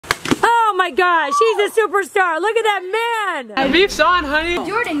my gosh, he's a superstar. Look at that man. The beef's on, honey.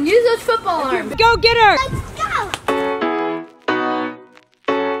 Jordan, use those football arms. Go get her. Let's go.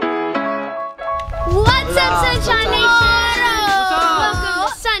 What's up, Sunshine Nation? Welcome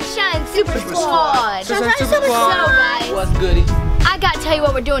to Sunshine Super Squad. Sunshine Super So, guys, what's goody? I gotta tell you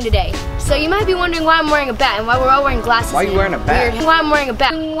what we're doing today. So you might be wondering why I'm wearing a bat and why we're all wearing glasses. Why are you wearing a bat? Why I'm wearing a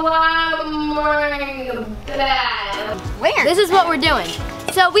bat. Why I'm wearing a bat. Where? This is what we're doing.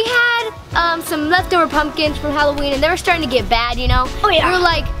 So we had some leftover pumpkins from Halloween and they were starting to get bad, you know? Oh yeah. We were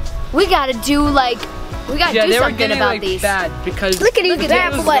like, we gotta do something about these. Bad because look at these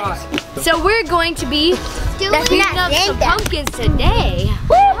bad boys. So we're going to be heating up some pumpkins today.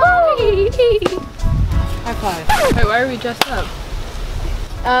 Woo-hoo! High five. Hey, why are we dressed up?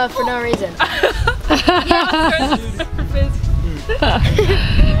 For no reason.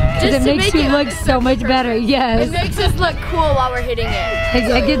 It makes you look so much better, yes. It makes us look cool while we're hitting it.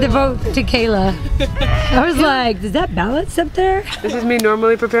 I give the vote to Kayla. I was like, does that balance up there? This is me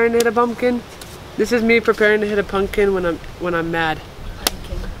normally preparing to hit a pumpkin. This is me preparing to hit a pumpkin when I'm mad.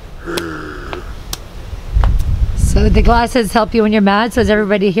 So the glasses help you when you're mad, so is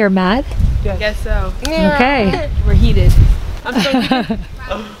everybody here mad? Yes. Guess so. Yeah. Okay. We're heated. I'm so heated.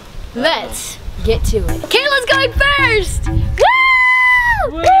 Let's get to it. Kayla's going first!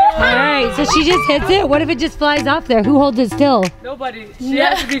 Woo! Alright, so she just hits it? What if it just flies off there? Who holds it still? Nobody. She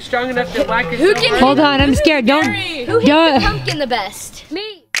has to be strong enough to whack it. Who can Hold on, I'm scared. Don't. Who hits the pumpkin the best?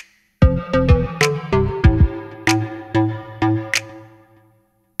 Me.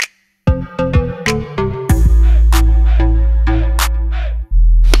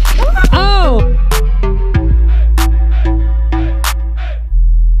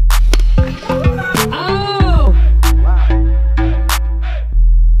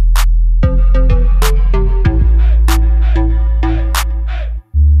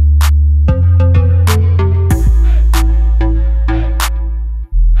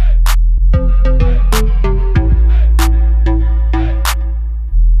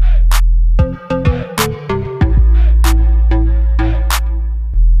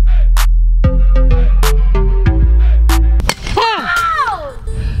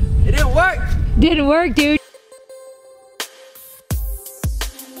 Didn't work, dude.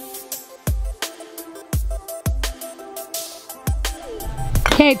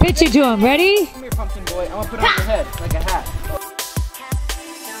 Okay, pitch it to him. Ready? Come here, pumpkin boy. I'm gonna put it on your head like a hat.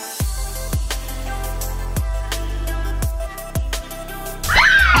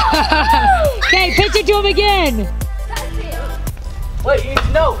 Okay, pitch it to him again. Wait,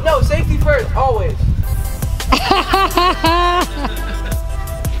 no, safety first, always.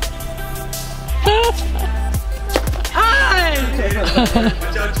 Hi!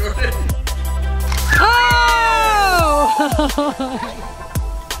 Good job, Jordan. Oh!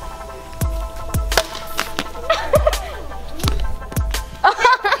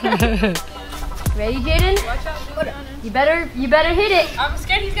 Ready, Jaden? You better hit it. I'm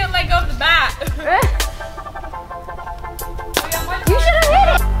scared he's gonna let go of the bat. You should have hit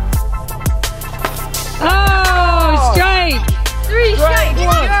it. Oh, strike! 3 strikes.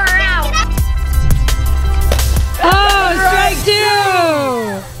 You're out. Oh, strike 2!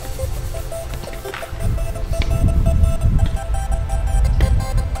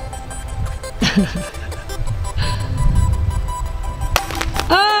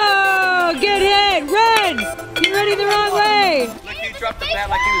 Oh, good hit! Run! You're running the wrong way! Look, you dropped the bat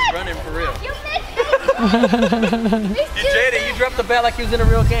like he was running for real. You missed it. Jaden, you dropped the bat like he was in a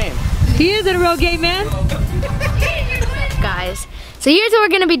real game. He is in a real game, man. Guys, so here's what we're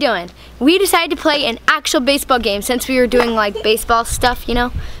gonna be doing. We decided to play an actual baseball game since we were doing like baseball stuff, you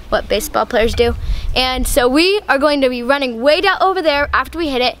know, what baseball players do. And so we are going to be running way down over there after we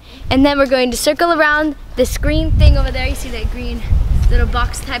hit it, and then we're going to circle around this green thing over there. You see that green little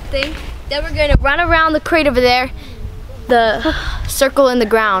box type thing? Then we're gonna run around the crate over there, the circle in the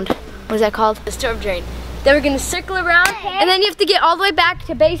ground. What is that called? The storm drain. Then we're gonna circle around, and then you have to get all the way back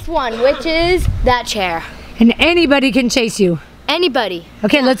to base 1, which is that chair. And anybody can chase you. Anybody.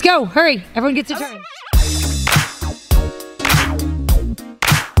 Okay, let's go. Hurry. Everyone gets a turn.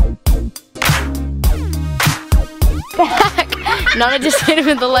 Back. Nana just hit him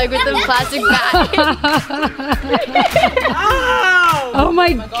in the leg with the plastic bat. Oh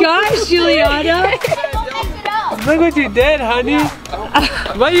my gosh, Juliana. Look what you did, honey.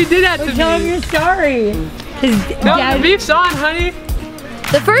 Why you did that to me? Tell him you're sorry. No, the beef's on, honey.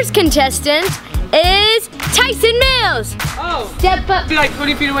 The first contestant is Tyson Mills. Oh. Step up. Be like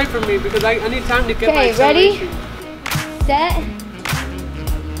 20 feet away from me because I need time to get my Okay, ready? Set.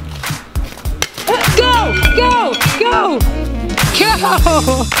 Go! Go! Go! Go!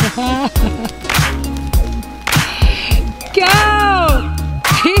 Go!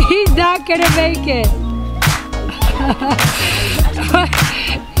 He's not gonna make it.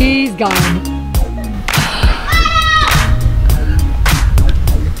 He's gone.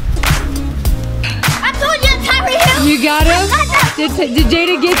 I told you to hurry him. You got him? Did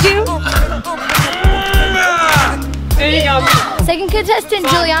Jada get you? There you go. Second contestant,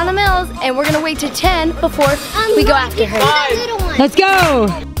 Juliana Mills, and we're gonna wait to 10 before we go after her. Let's go.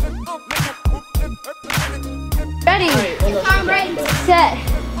 Ready? I'm ready. Set.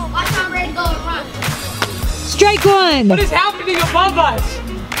 Watch I'm ready to go and run. Strike one. What is happening above us?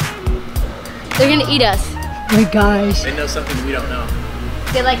 They're gonna eat us. Oh my gosh. They know something we don't know.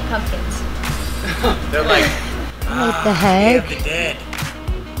 They like pumpkins. They're like, What the heck? the dead.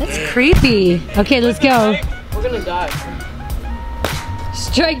 That's creepy. Okay, let's go. We're gonna die.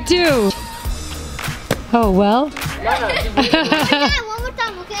 Strike two. Oh, well. One more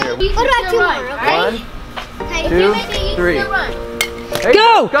time, okay? What about two more, okay? 1, 2, 3.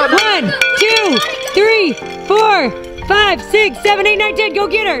 Go! 1, 2, 3, 4, 5, 6, 7, 8, 9, 10. Go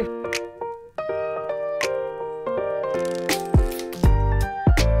get her.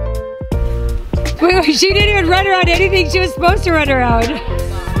 Wait, she didn't even run around anything she was supposed to run around.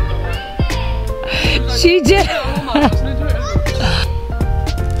 She did.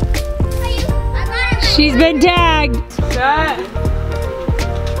 She's been tagged. Set.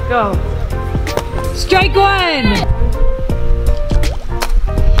 Go. Strike one.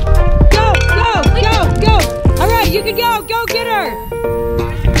 Go, go, go, go. All right, you can go. Go get her.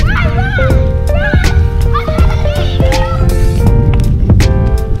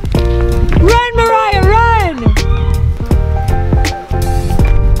 Run, Mariah, run.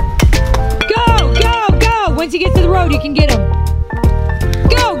 Go, go, go. Once you get to the road, you can get him.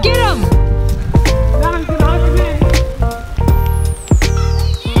 Go, get him.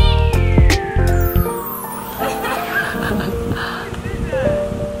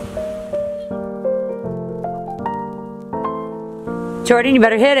 Jordan, you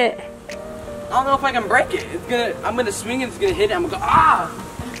better hit it. I don't know if I can break it. I'm gonna swing and it's gonna hit it. I'm gonna go, ah!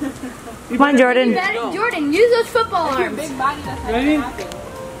 Come on, Jordan. Jordan, use those football arms. Ready?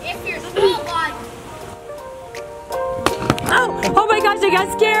 If you're small body. Oh my gosh, I got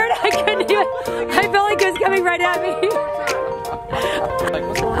scared. I couldn't even, I felt like it was coming right at me.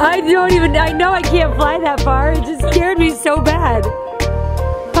 I know I can't fly that far. It just scared me so bad.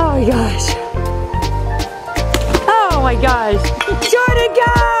 Oh my gosh. Oh my gosh. Jordan, go!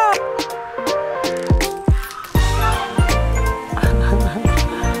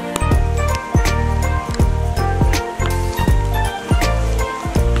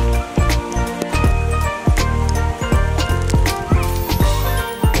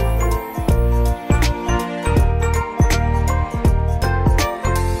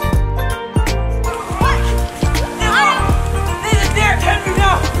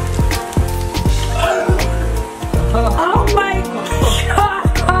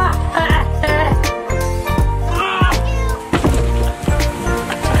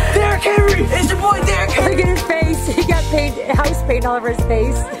 House paint all over his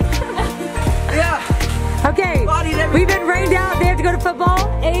face. Yeah. Okay, we've been rained out. They have to go to football.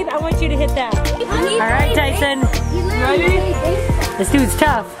 Abe, I want you to hit that. All right, Tyson. Ready? This dude's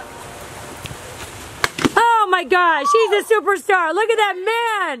tough. Oh my gosh, he's a superstar. Look at that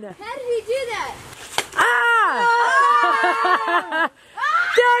man. How did he do that? Ah!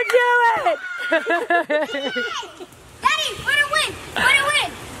 Don't do it. Daddy, way to win! Way to win!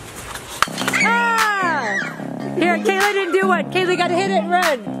 Ah! Here, Kayla didn't do one. Kayla got to hit it and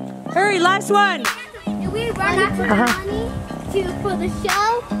run. Hurry, last one. Did we run after money for the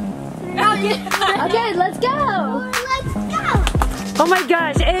show? Okay, let's go. Let's go. Oh my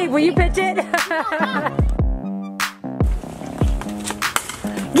gosh, Abe, will you pitch it?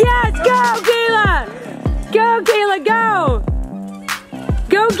 Yes, go, Kayla. Go, Kayla, go.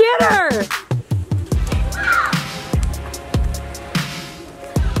 Go get her.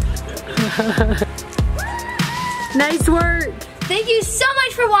 Nice work. Thank you so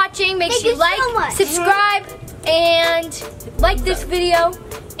much for watching. Make sure you like, subscribe, and like this video.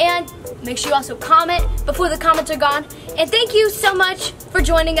 And make sure you also comment before the comments are gone. And thank you so much for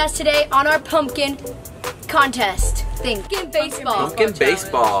joining us today on our pumpkin contest thing. Pumpkin baseball. Pumpkin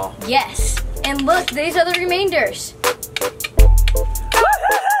baseball. Yes. And look, these are the remainders.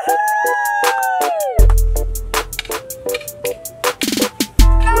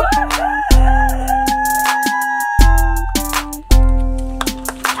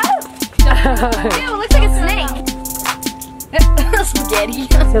 Ew, it looks like a snake. Spaghetti.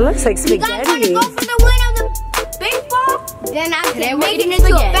 It looks like spaghetti. You guys want to go for the win of the baseball? Then I can make it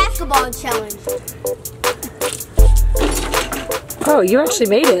into a basketball challenge. Oh, you actually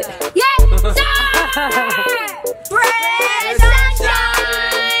made it. Yes, sir!